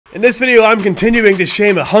In this video, I'm continuing to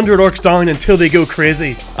shame 100 orcs down until they go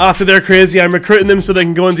crazy. After they're crazy, I'm recruiting them so they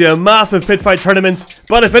can go into a massive pit fight tournament.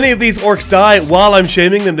 But if any of these orcs die while I'm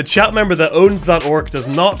shaming them, the chat member that owns that orc does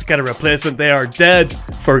not get a replacement. They are dead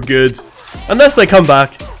for good. Unless they come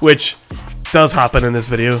back, which does happen in this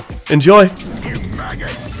video. Enjoy! You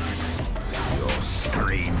maggot. Your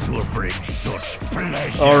screams will bring such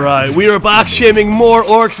pleasure. Alright, we are back shaming more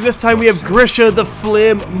orcs. This time we have Grisha the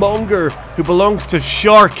Flame Monger, who belongs to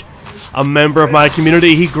Shark, a member of my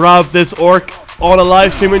community. He grabbed this orc on a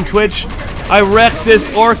live stream on Twitch. I wrecked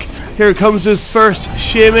this orc. Here comes his first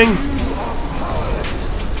shaming.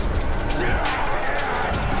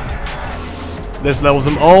 This levels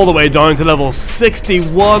him all the way down to level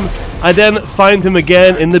 61. I then find him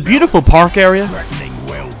again in the beautiful park area.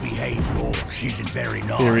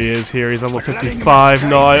 Here he is, he's level 55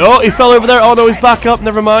 now. Oh, he fell over there. Oh no, he's back up,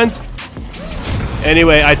 never mind.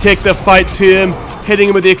 Anyway, I take the fight to him, hitting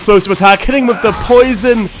him with the explosive attack, hitting him with the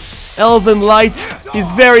poison elven light. He's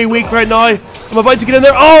very weak right now. I'm about to get in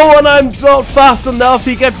there. Oh, and I'm not fast enough.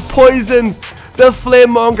 He gets poisoned. The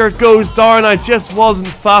Flame Monger goes down. I just wasn't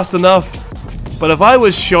fast enough. But if I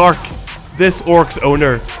was Shark, this orc's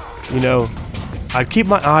owner, you know, I'd keep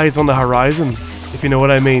my eyes on the horizon, if you know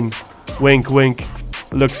what I mean. Wink, wink.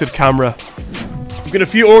 Looks at camera. We've got a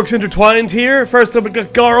few orcs intertwined here. First up, we've got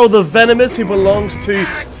Garl the Venomous, who belongs to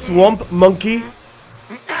Swamp Monkey.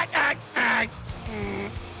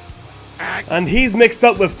 And he's mixed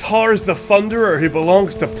up with Tars the Thunderer, who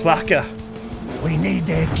belongs to Plaka. We need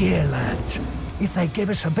their gear, lads. If they give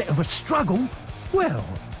us a bit of a struggle, well,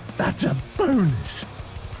 that's a bonus.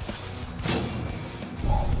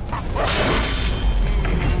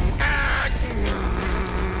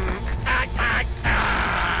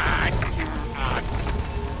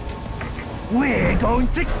 We're going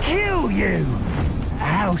to kill you!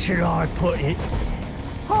 How should I put it?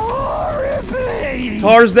 Horribly!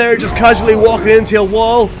 Tar's there just casually walking into a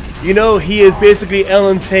wall. You know, he is basically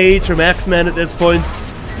Ellen Page from X-Men at this point.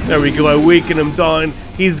 There we go, I weaken him down.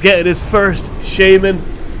 He's getting his first shaman.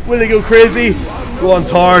 Will he go crazy? Go on,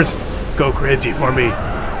 Tars. Go crazy for me.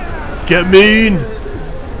 Get mean!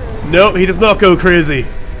 No, he does not go crazy.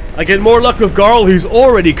 I get more luck with Garl, who's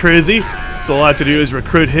already crazy. So all I have to do is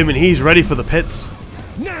recruit him and he's ready for the pits.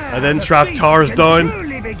 I then track Tars down.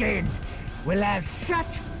 We'll have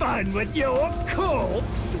such fun with your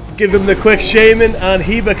corpse. Give him the quick shaman and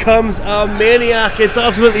he becomes a maniac. It's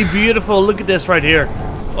absolutely beautiful. Look at this right here.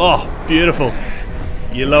 Oh, beautiful.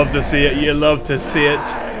 You love to see it. You love to see it.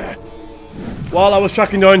 While I was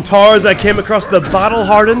tracking down Tars, I came across the Battle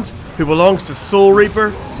Hardened, who belongs to Soul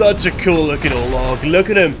Reaper. Such a cool looking old log. Look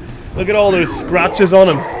at him. Look at all those scratches on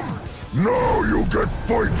him. Now you get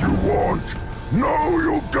fight you want. Now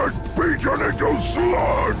you get beaten into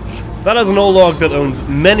sludge. That is an old log that owns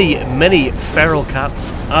many, many feral cats.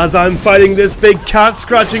 As I'm fighting this big cat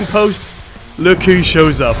scratching post, look who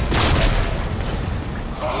shows up.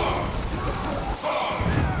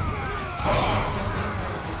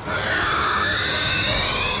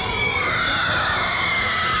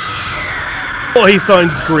 Oh, he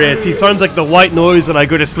sounds great. He sounds like the white noise that I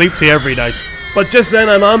go to sleep to every night. But just then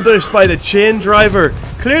I'm ambushed by the chain driver.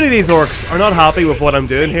 Clearly these orcs are not happy with what I'm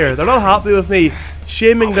doing here. They're not happy with me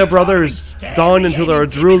shaming their brothers down until they're a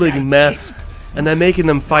drooling mess and then making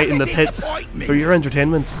them fight in the pits for your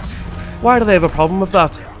entertainment. Why do they have a problem with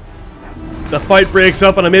that? The fight breaks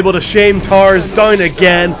up and I'm able to shame Tars down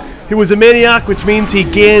again. He was a maniac, which means he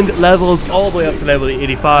gained levels all the way up to level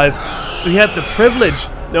 85. So he had the privilege,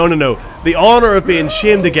 no, the honor of being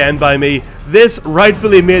shamed again by me. This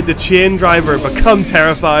rightfully made the chain driver become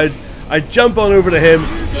terrified. I jump on over to him,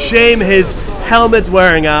 shame his helmet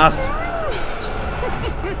wearing ass.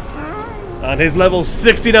 And his level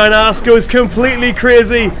 69 ass goes completely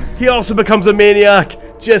crazy. He also becomes a maniac,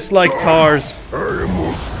 just like Tars. I am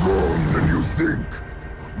more strong than you think.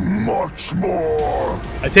 Much more.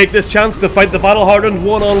 I take this chance to fight the Battle Hardened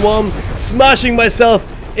one-on-one, smashing myself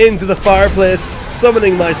into the fireplace,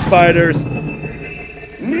 summoning my spiders.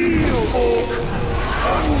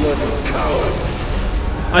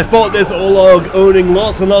 I thought this Olog owning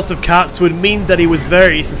lots and lots of cats would mean that he was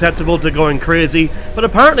very susceptible to going crazy, but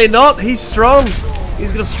apparently not. He's strong.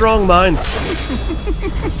 He's got a strong mind.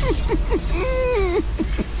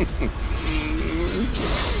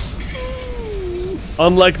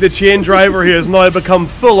 Unlike the chain driver, he has now become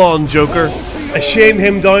full-on Joker. I shame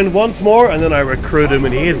him down once more, and then I recruit him,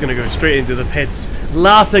 and he is going to go straight into the pits,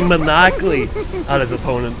 laughing maniacally at his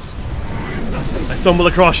opponents. I stumble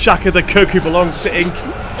across Shaka the Cook, who belongs to Ink.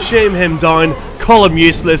 Shame him down, call him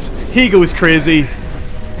useless, he goes crazy.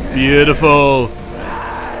 Beautiful.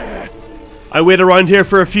 I wait around here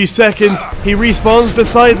for a few seconds. He respawns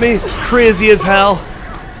beside me. Crazy as hell.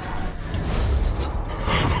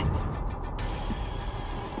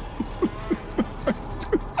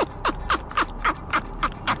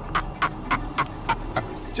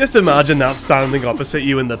 Just imagine that standing opposite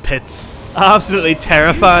you in the pits. Absolutely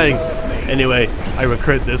terrifying. Anyway, I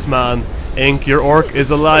recruit this man. Ink, your orc is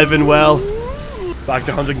alive and well. Back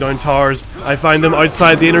to hunting down towers. I find him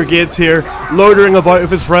outside the inner gates here, loitering about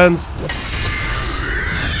with his friends.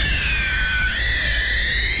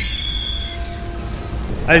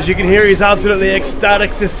 As you can hear, he's absolutely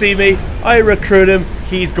ecstatic to see me. I recruit him.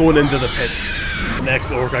 He's going into the pits. The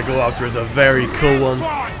next orc I go after is a very cool one.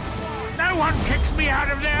 No one kicks me out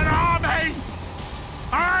of their army!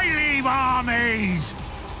 I leave armies!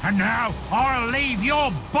 And now I'll leave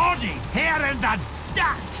your body here in the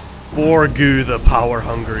dirt! Borgu the Power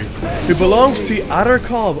Hungry, who belongs to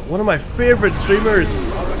Addercob, one of my favourite streamers.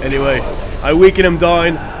 Anyway, I weaken him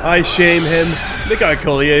down, I shame him. Look how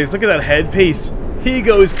cool he is, look at that headpiece. He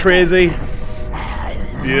goes crazy.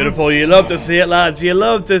 Beautiful, you love to see it, lads, you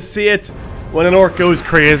love to see it. When an orc goes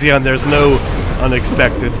crazy and there's no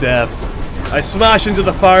unexpected deaths. I smash into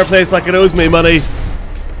the fireplace like it owes me money.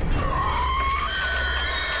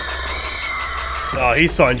 Oh,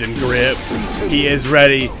 he's sounding great. He is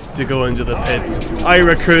ready to go into the pits. I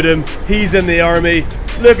recruit him. He's in the army.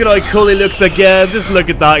 Look at how cool he looks again. Just look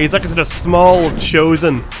at that. He's like a small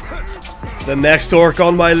chosen. The next orc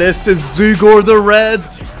on my list is Zugor the Red.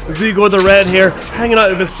 Zugor the Red here, hanging out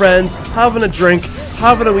with his friends, having a drink,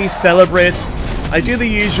 having a wee celebrate. I do the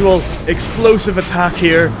usual explosive attack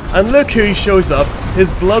here, and look who shows up,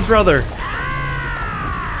 his blood brother.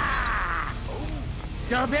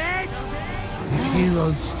 Stop it! If you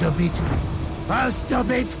won't stop it, I'll stop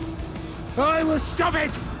it! I will stop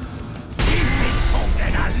it! You've been caught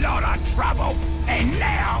in a lot of trouble, and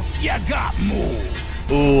now you got more!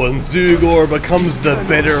 Oh, and Zugor becomes the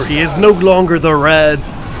bitter. He is no longer the red.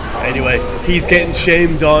 Anyway, he's getting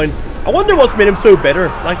shamed down. I wonder what's made him so bitter.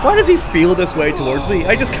 Like, why does he feel this way towards me?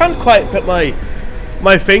 I just can't quite put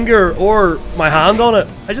my finger or my hand on it.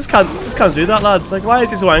 I just can't do that, lads. Like, why is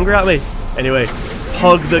he so angry at me? Anyway,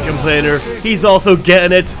 hug the complainer. He's also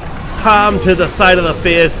getting it. Palm to the side of the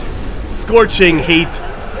face. Scorching heat.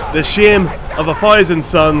 The shame of 1,000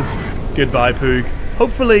 suns. Goodbye, Poog.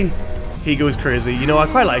 Hopefully, he goes crazy. You know, I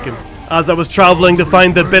quite like him. As I was traveling to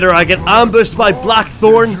find the bitter, I get ambushed by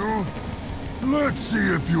Blackthorn. Let's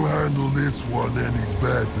see if you handle this one any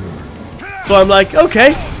better. So I'm like,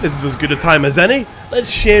 okay, this is as good a time as any. Let's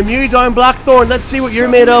shame you down, Blackthorn. Let's see what you're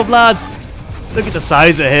made of, lad. Look at the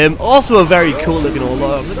size of him. Also a very cool looking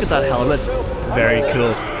Olaf. Look at that helmet. Very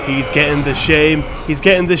cool. He's getting the shame. He's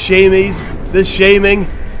getting the shamies. The shaming.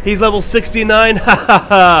 He's level 69. Ha ha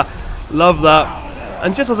ha. Love that.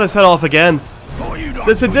 And just as I set off again,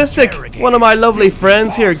 the sadistic, one of my lovely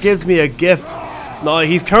friends here, gives me a gift. Now,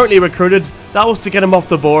 he's currently recruited. That was to get him off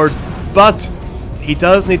the board. But he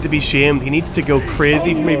does need to be shamed. He needs to go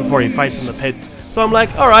crazy for me before he fights in the pits. So I'm like,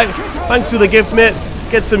 alright, thanks for the gift, mate.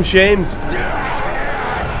 Get some shames.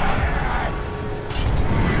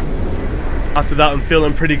 After that, I'm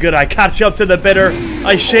feeling pretty good. I catch up to the bitter.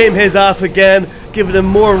 I shame his ass again, giving him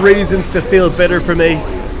more reasons to feel bitter for me.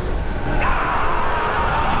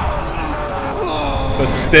 But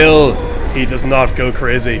still, he does not go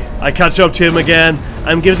crazy. I catch up to him again.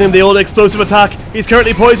 I'm giving him the old explosive attack. He's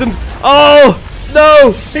currently poisoned. Oh,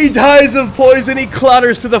 no! He dies of poison. He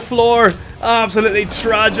clatters to the floor. Absolutely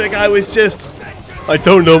tragic. I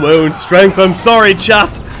don't know my own strength. I'm sorry,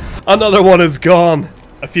 chat. Another one is gone.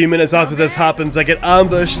 A few minutes after this happens, I get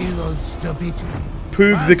ambushed.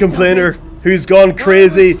 Poog the complainer, who's gone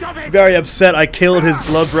crazy. Very upset I killed his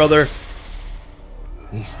blood brother.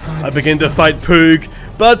 I begin to fight Poog,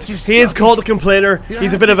 but he is called a complainer.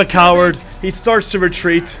 He's a bit of a coward. He starts to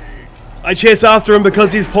retreat. I chase after him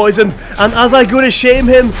because he's poisoned, and as I go to shame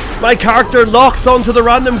him, my character locks onto the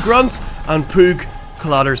random grunt, and Poog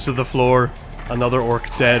clatters to the floor. Another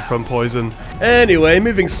orc dead from poison. Anyway,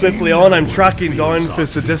 moving swiftly on, I'm tracking down the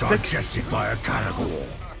sadistic.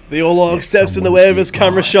 The Olog steps in the way of his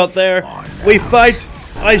camera shot there. We fight.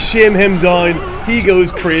 I shame him down. He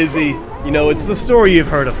goes crazy. You know, it's the story you've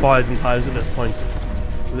heard 1,000 times at this point.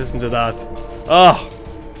 Listen to that. Oh,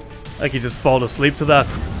 like you just fall asleep to that.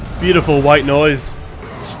 Beautiful white noise.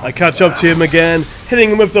 I catch up to him again, hitting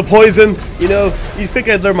him with the poison. You know, you'd think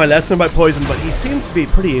I'd learned my lesson about poison, but he seems to be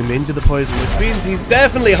pretty immune to the poison, which means he's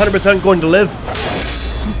definitely 100% going to live.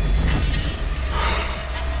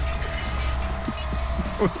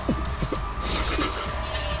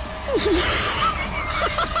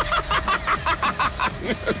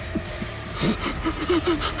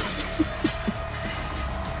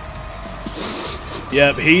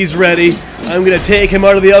 Yep, he's ready. I'm gonna take him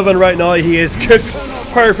out of the oven right now. He is cooked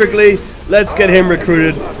perfectly. Let's get him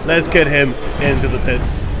recruited. Let's get him into the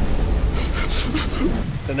pits.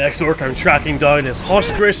 The next orc I'm tracking down is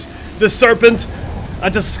Hoshgrish the Serpent, a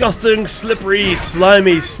disgusting, slippery,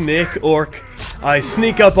 slimy snake orc. I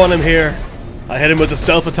sneak up on him here. I hit him with a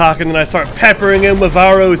stealth attack and then I start peppering him with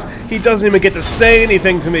arrows. He doesn't even get to say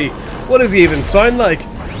anything to me. What does he even sound like?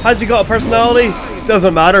 Has he got a personality?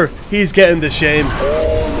 Doesn't matter. He's getting the shame.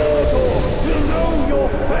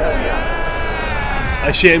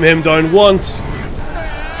 I shame him down once,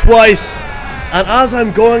 twice, and as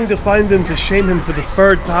I'm going to find him to shame him for the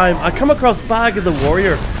third time, I come across Bag of the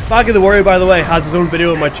Warrior. Bag of the Warrior, by the way, has his own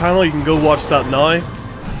video on my channel. You can go watch that now.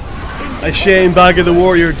 I shame Bag of the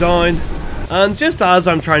Warrior down, and just as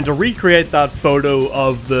I'm trying to recreate that photo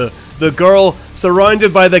of the girl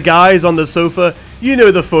surrounded by the guys on the sofa, you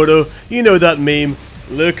know the photo, you know that meme.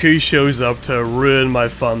 Look who shows up to ruin my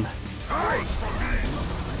fun.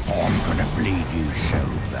 I'm gonna bleed you so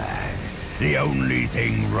bad. The only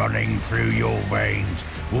thing running through your veins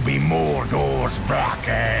will be Mordor's black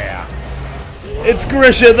hair. It's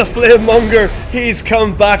Grisha the Flamemonger. He's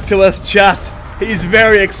come back to us, chat. He's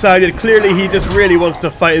very excited. Clearly he just really wants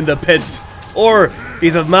to fight in the pits. Or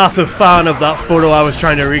he's a massive fan of that photo I was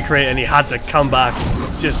trying to recreate and he had to come back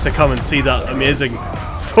just to come and see that amazing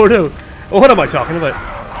photo. What am I talking about?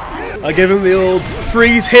 I give him the old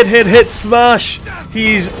freeze, hit, smash.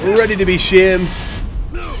 He's ready to be shamed.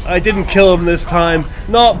 I didn't kill him this time.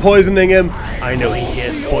 Not poisoning him. I know he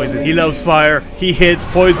hates poison. He loves fire. He hates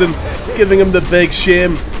poison. Giving him the big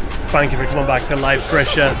shame. Thank you for coming back to life,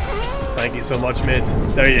 Grisha. Thank you so much, mate.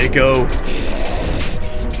 There you go.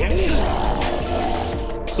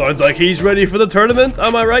 Sounds like he's ready for the tournament,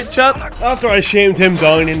 am I right, chat? After I shamed him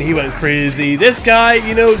down and he went crazy, this guy,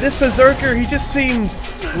 you know, this berserker, he just seemed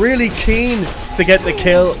really keen to get the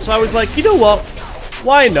kill. So I was like, you know what?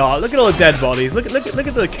 Why not? Look at all the dead bodies. Look at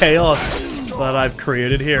the chaos that I've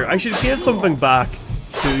created here. I should give something back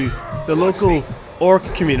to the local orc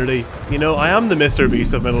community. You know, I am the Mr.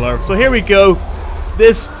 Beast of Middle-earth. So here we go.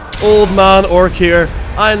 This old man orc here,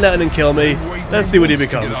 I'm letting him kill me. Let's see what he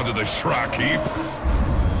becomes. Out of the Shrek heap.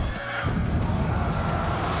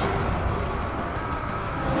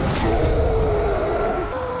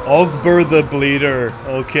 Ogbur the Bleeder.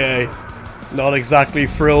 Okay. Not exactly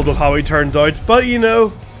thrilled with how he turned out, but you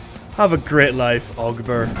know, have a great life,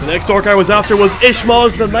 Ogbur. The next orc I was after was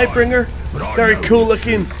Ishmael's the Nightbringer. Very cool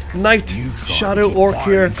looking Night Shadow orc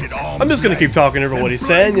here. I'm just going to keep talking over what he's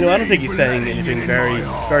saying, you know, I don't think he's saying anything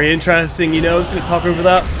very interesting, you know, I'm just going to talk over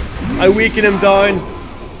that. I weaken him down.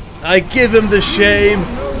 I give him the shame.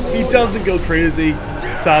 He doesn't go crazy.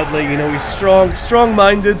 Sadly, you know, he's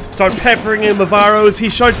strong-minded. Start peppering him with arrows. He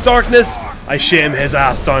shouts darkness. I shame his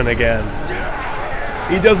ass down again.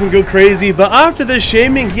 He doesn't go crazy, but after this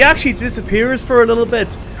shaming, he actually disappears for a little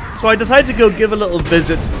bit. So I decided to go give a little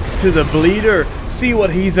visit to the Bleeder, see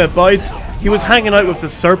what he's about. He was hanging out with the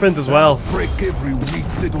Serpent as well. Break every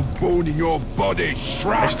weak little bone in your body,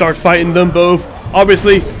 Shrek. I start fighting them both.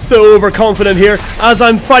 Obviously, so overconfident here. As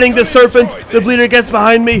I'm fighting the Serpent, the Bleeder gets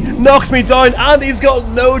behind me, knocks me down, and he's got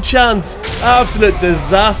no chance. Absolute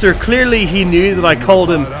disaster. Clearly, he knew that I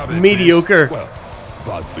called him mediocre. Well,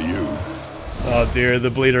 bad for you. Oh dear, the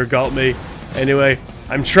Bleeder got me. Anyway,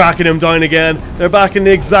 I'm tracking him down again. They're back in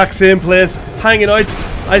the exact same place, hanging out.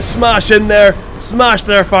 I smash in there, smash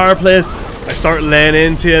their fireplace. I start laying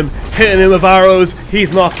into him, hitting him with arrows.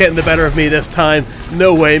 He's not getting the better of me this time.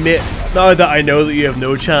 No way, mate. Now that I know that you have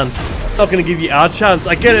no chance, I'm not going to give you a chance.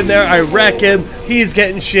 I get in there, I wreck him. He's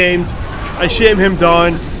getting shamed. I shame him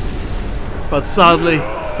down. But sadly,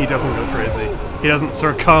 he doesn't go crazy. He doesn't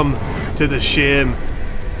succumb to the shame.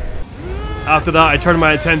 After that, I turn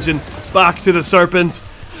my attention back to the Serpent.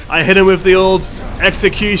 I hit him with the old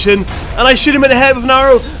execution, and I shoot him in the head with an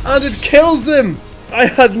arrow, and it kills him. I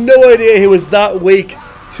had no idea he was that weak.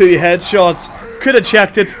 2 headshots. Could have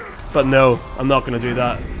checked it, but no, I'm not going to do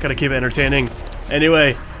that. Gotta keep it entertaining.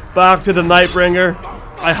 Anyway, back to the Nightbringer.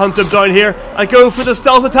 I hunt him down here. I go for the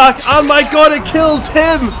stealth attack, and my god, it kills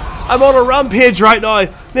him. I'm on a rampage right now.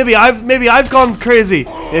 Maybe I've gone crazy.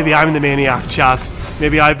 Maybe I'm the maniac, chat.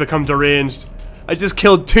 Maybe I've become deranged. I just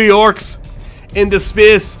killed 2 orcs in the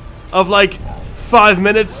space of like 5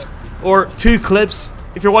 minutes or 2 clips.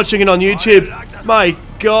 If you're watching it on YouTube, my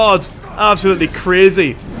god, absolutely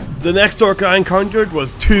crazy. The next orc I encountered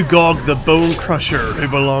was Tugog the Bone Crusher, who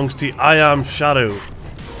belongs to I Am Shadow.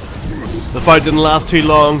 The fight didn't last too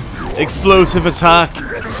long. Explosive attack,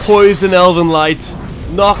 poison elven light.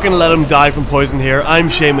 Not gonna let him die from poison here. I'm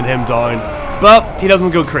shaming him down, but he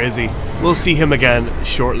doesn't go crazy. We'll see him again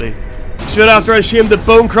shortly. Straight after I shame the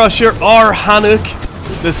Bone Crusher, our Hanuk,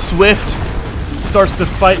 the Swift, starts to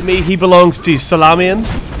fight me. He belongs to Salamian.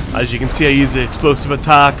 As you can see, I use the explosive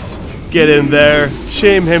attacks. Get in there,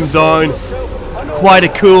 shame him down. Quite a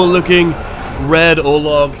cool looking red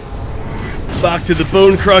Olog. Back to the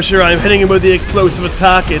Bone Crusher. I'm hitting him with the explosive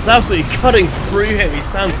attack. It's absolutely cutting through him. He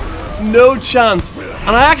stands no chance.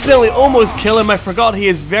 And I accidentally almost kill him. I forgot he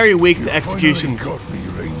is very weak to executions. You got me,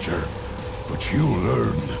 Ranger, but you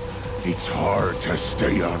learned it's hard to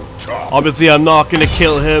stay on top. Obviously, I'm not going to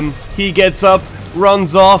kill him. He gets up,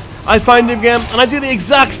 runs off. I find him again, and I do the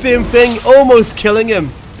exact same thing, almost killing him.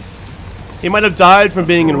 He might have died from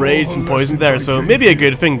being enraged and poisoned there, so maybe a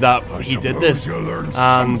good thing that he did this.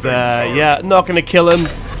 And, yeah, not going to kill him.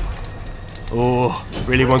 Oh,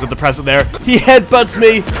 really wanted to press it there. He headbutts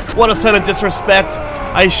me. What a sign of disrespect.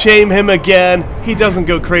 I shame him again. He doesn't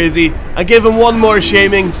go crazy. I give him one more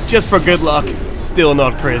shaming, just for good luck. Still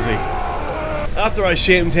not crazy. After I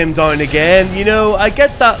shamed him down again, you know, I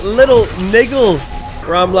get that little niggle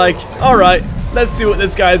where I'm like, alright, let's see what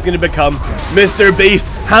this guy is going to become. Mr. Beast,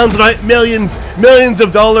 handing out millions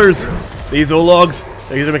of dollars. These Ologs,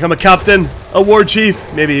 they're going to become a captain, a war chief,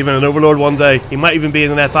 maybe even an overlord one day. He might even be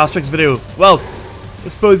in an Astrix video. Well, I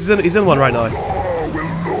suppose he's in one right now. I will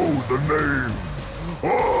know the name.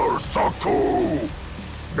 ORCS,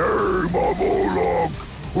 name of Olog,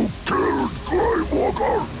 who killed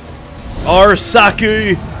Gravewalker. ORCS,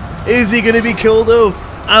 is he going to be killed though?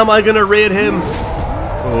 Am I going to raid him?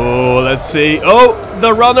 Oh, let's see. Oh,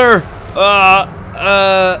 the runner.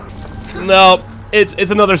 No,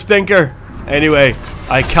 it's another stinker. Anyway,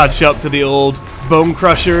 I catch up to the old Bone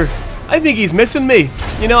Crusher. I think he's missing me.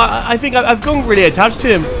 You know, I think I've grown really attached to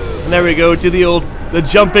him. And there we go, do the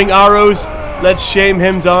jumping arrows. Let's shame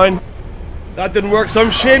him down. That didn't work, so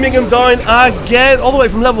I'm shaming him down again, all the way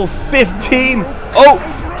from level 15.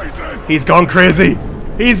 Oh, he's gone crazy.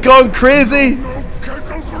 He's gone crazy.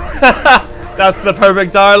 That's the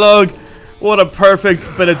perfect dialogue. What a perfect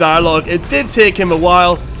bit of dialogue. It did take him a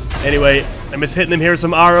while. Anyway, I'm just hitting him here with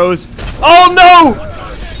some arrows. Oh no!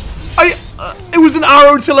 It was an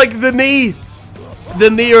arrow to like the knee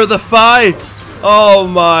or the thigh. Oh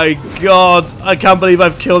my god, I can't believe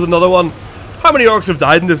I've killed another one. How many orcs have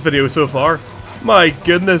died in this video so far? My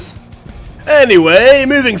goodness. Anyway,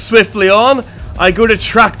 moving swiftly on, I go to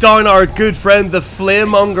track down our good friend the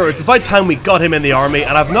Flamemonger. It's about time we got him in the army,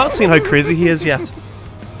 and I've not seen how crazy he is yet.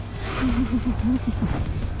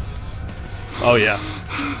 Oh yeah.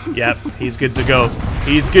 Yep, he's good to go.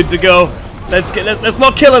 He's good to go. Let's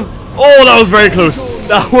not kill him. Oh, that was very close.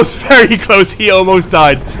 That was very close. He almost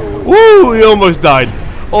died. Woo, he almost died.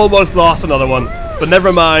 Almost lost another one. But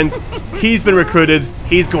never mind. He's been recruited.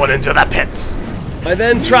 He's going into the pits. I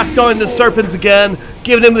then track down the serpent again,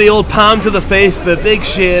 giving him the old palm to the face, the big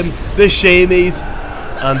shame, the shamies.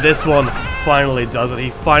 And this one finally does it.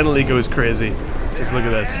 He finally goes crazy. Just look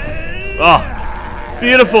at this. Oh,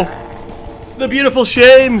 beautiful. The beautiful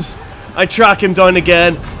shames. I track him down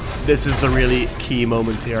again. This is the really key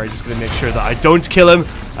moment here. I'm just going to make sure that I don't kill him.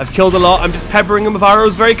 I've killed a lot. I'm just peppering him with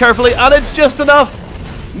arrows very carefully, and it's just enough.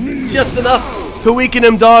 Just enough to weaken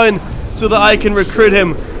him down so that I can recruit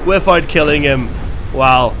him without killing him.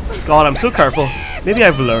 Wow. God, I'm so careful. Maybe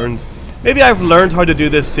I've learned. Maybe I've learned how to do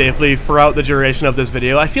this safely throughout the duration of this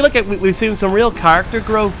video. I feel like we've seen some real character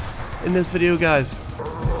growth in this video, guys.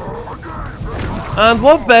 And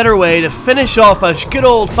what better way to finish off a good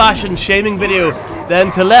old-fashioned shaming video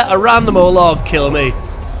than to let a random Olog kill me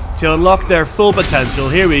to unlock their full potential.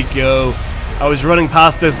 Here we go. I was running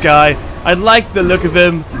past this guy. I liked the look of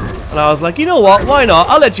him, and I was like, you know what? Why not?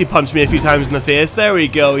 I'll let you punch me a few times in the face. There we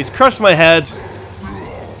go. He's crushed my head.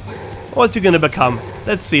 What's he gonna become?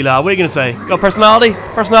 Let's see, lad. What are you gonna say? Got personality?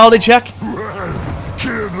 Personality check?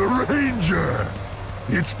 Kill the Ranger.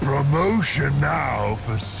 It's promotion now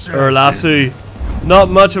for certain. Lasso. Not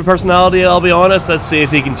much of a personality, I'll be honest. Let's see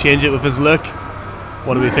if he can change it with his look.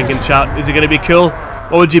 What are we thinking, chat? Is he going to be cool?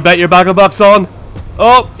 What would you bet your bagel box on?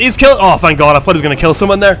 Oh, he's killed. Oh, thank God. I thought he was going to kill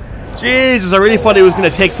someone there. Jesus, I really thought he was going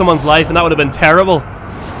to take someone's life, and that would have been terrible.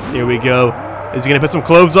 Here we go. Is he going to put some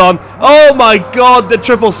clothes on? Oh my God, the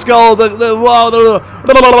triple skull, the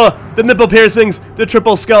nipple piercings, the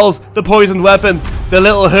triple skulls, the poisoned weapon, the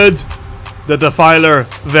little hood, the defiler.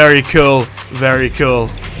 Very cool, very cool,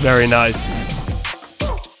 very nice.